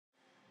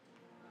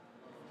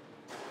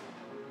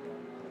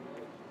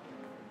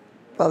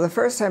Well, the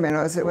first time I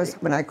noticed it was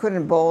when I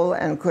couldn't bowl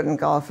and couldn't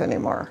golf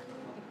anymore.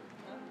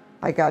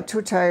 I got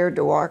too tired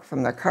to walk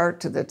from the cart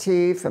to the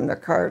tee, from the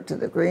cart to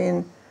the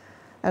green,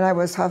 and I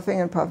was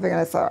huffing and puffing, and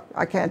I thought,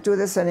 I can't do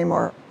this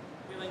anymore.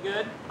 Feeling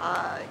good?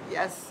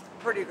 Yes,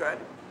 pretty good.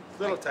 A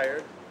little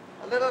tired.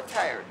 A little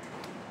tired.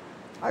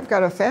 I've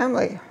got a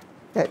family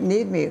that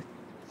need me,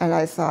 and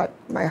I thought,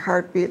 my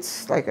heart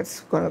beats like it's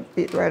going to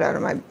beat right out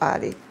of my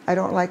body. I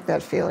don't like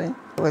that feeling.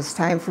 It was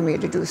time for me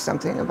to do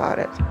something about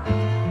it.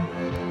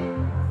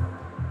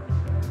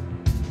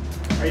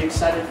 Are you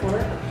excited for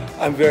it?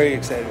 I'm very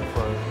excited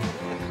for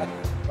it.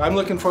 I'm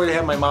looking forward to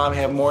have my mom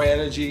have more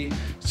energy,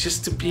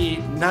 just to be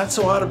not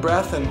so out of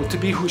breath and to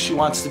be who she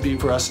wants to be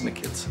for us and the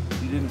kids.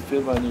 You didn't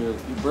fib on your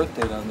birth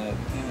date on that.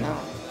 No.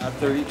 I'm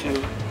 32.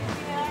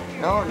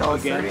 No,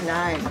 Again?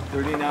 39.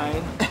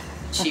 39.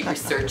 She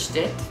researched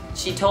it.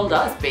 She told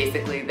us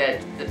basically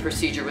that the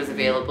procedure was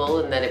available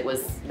and that it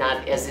was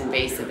not as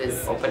invasive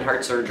as open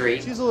heart surgery.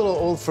 She's a little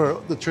old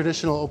for the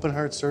traditional open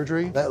heart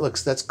surgery.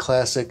 That's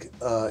classic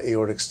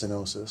aortic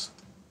stenosis.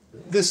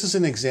 This is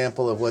an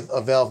example of what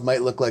a valve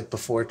might look like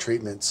before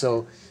treatment.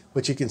 So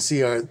what you can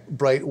see are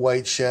bright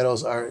white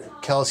shadows, are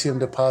calcium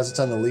deposits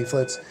on the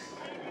leaflets.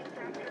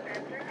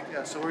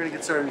 Yeah, so we're gonna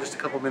get started in just a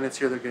couple minutes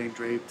here. They're getting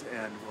draped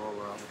and we'll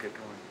get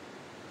going.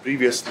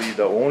 Previously,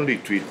 the only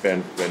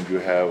treatment when you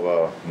have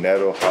a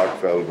narrow heart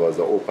valve was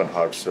the open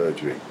heart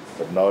surgery.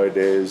 But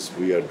nowadays,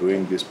 we are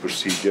doing this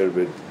procedure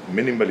with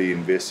minimally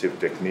invasive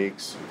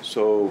techniques.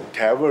 So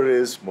TAVR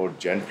is more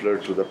gentler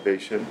to the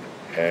patient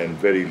and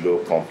very low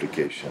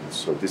complications.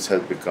 So this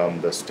has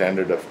become the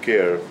standard of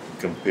care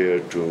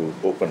compared to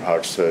open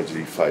heart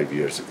surgery 5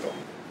 years ago.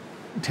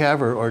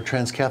 TAVR, or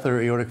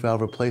transcatheter aortic valve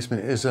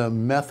replacement, is a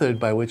method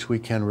by which we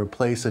can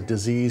replace a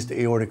diseased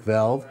aortic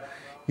valve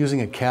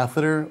using a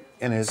catheter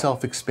and a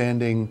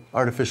self-expanding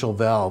artificial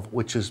valve,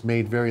 which is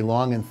made very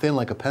long and thin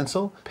like a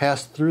pencil,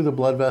 passed through the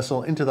blood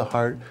vessel into the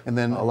heart, and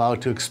then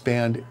allowed to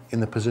expand in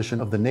the position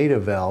of the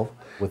native valve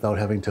without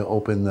having to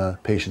open the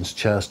patient's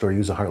chest or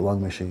use a heart-lung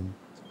machine.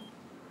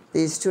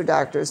 These two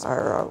doctors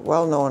are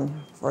well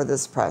known for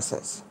this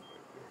process,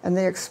 and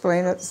they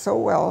explain it so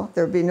well.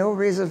 There'd be no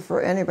reason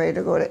for anybody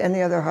to go to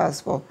any other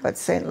hospital but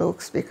St.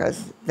 Luke's,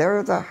 because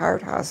they're the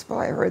heart hospital.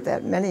 I heard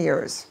that many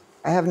years.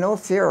 I have no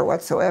fear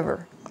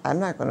whatsoever. I'm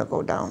not going to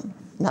go down,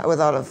 not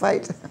without a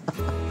fight.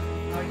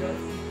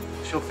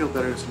 She'll feel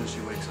better as soon as she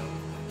wakes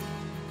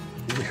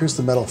up. Here's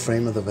the metal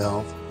frame of the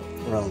valve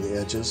around the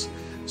edges.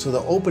 So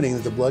the opening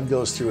that the blood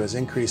goes through has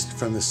increased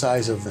from the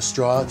size of a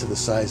straw to the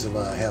size of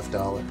a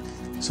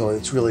 $50. So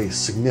it's really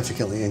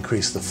significantly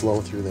increased the flow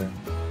through there.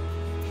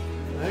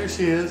 There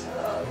she is.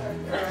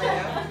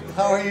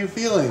 How are you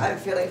feeling? I'm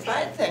feeling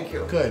fine, thank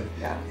you. Good.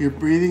 Yeah. Your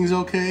breathing's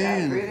okay?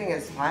 Yeah, breathing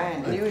is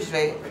fine. Usually,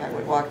 if I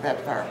would walk that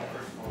far,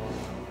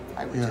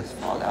 I would just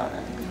fall down.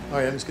 All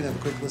right, I'm just gonna have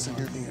a quick listen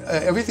here.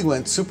 Everything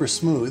went super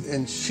smooth,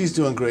 and she's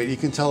doing great. You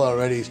can tell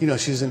already, you know,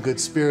 she's in good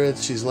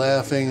spirits. She's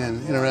laughing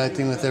and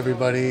interacting with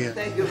everybody.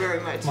 Thank you very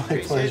much. My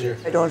pleasure.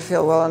 I don't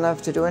feel well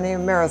enough to do any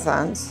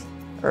marathons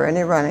or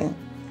any running,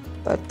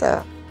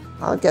 but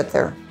I'll get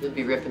there. You'll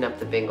be ripping up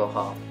the bingo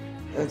hall.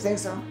 You think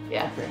so?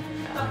 Yeah.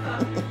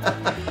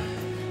 Okay.